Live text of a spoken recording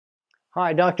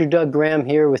Hi, Dr. Doug Graham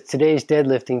here with today's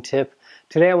deadlifting tip.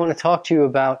 Today I want to talk to you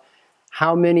about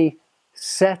how many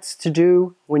sets to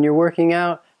do when you're working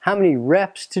out, how many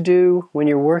reps to do when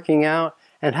you're working out,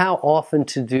 and how often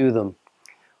to do them.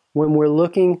 When we're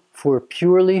looking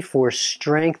purely for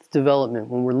strength development,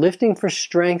 when we're lifting for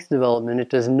strength development, it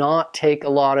does not take a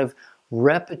lot of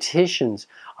repetitions.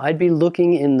 I'd be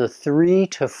looking in the 3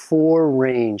 to 4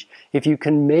 range. If you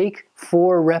can make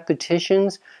 4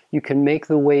 repetitions, you can make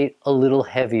the weight a little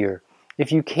heavier.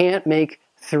 If you can't make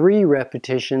 3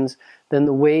 repetitions, then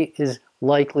the weight is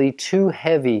likely too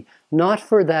heavy, not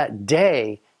for that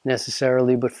day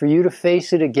necessarily, but for you to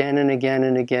face it again and again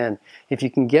and again. If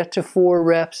you can get to 4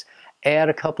 reps, add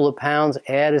a couple of pounds,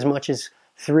 add as much as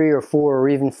 3 or 4 or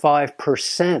even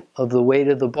 5% of the weight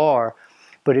of the bar.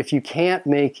 But if you can't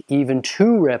make even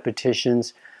 2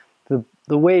 repetitions,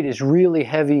 the weight is really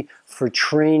heavy for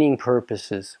training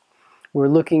purposes. We're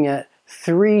looking at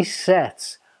 3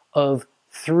 sets of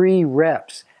 3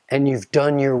 reps, and you've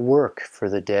done your work for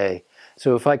the day.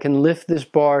 So if I can lift this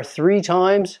bar 3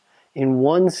 times in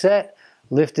one set,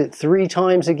 lift it 3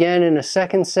 times again in a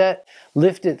second set,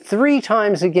 lift it 3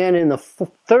 times again in the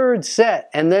third set,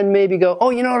 and then maybe go,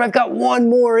 oh, you know what, I've got 1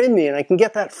 more in me, and I can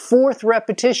get that 4th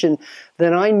repetition,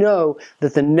 then I know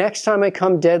that the next time I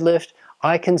come deadlift,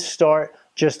 I can start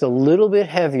just a little bit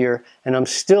heavier, and I'm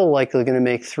still likely going to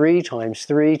make 3 times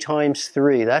 3 times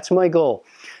 3. That's my goal.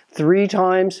 3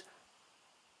 times,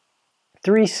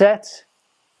 3 sets,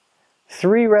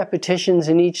 3 repetitions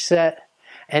in each set,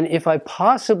 and if I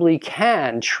possibly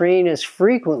can train as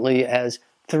frequently as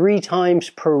 3 times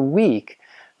per week,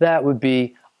 that would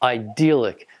be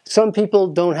idyllic. Some people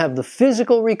don't have the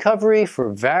physical recovery for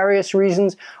various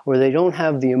reasons, or they don't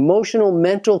have the emotional,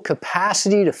 mental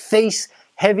capacity to face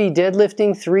heavy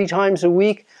deadlifting 3 times a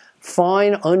week.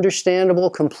 Fine, understandable,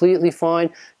 completely fine.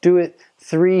 Do it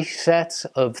 3 sets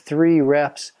of 3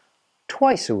 reps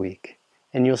twice a week,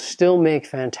 and you'll still make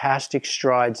fantastic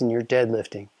strides in your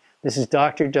deadlifting. This is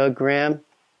Dr. Doug Graham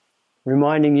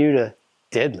reminding you to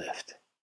deadlift.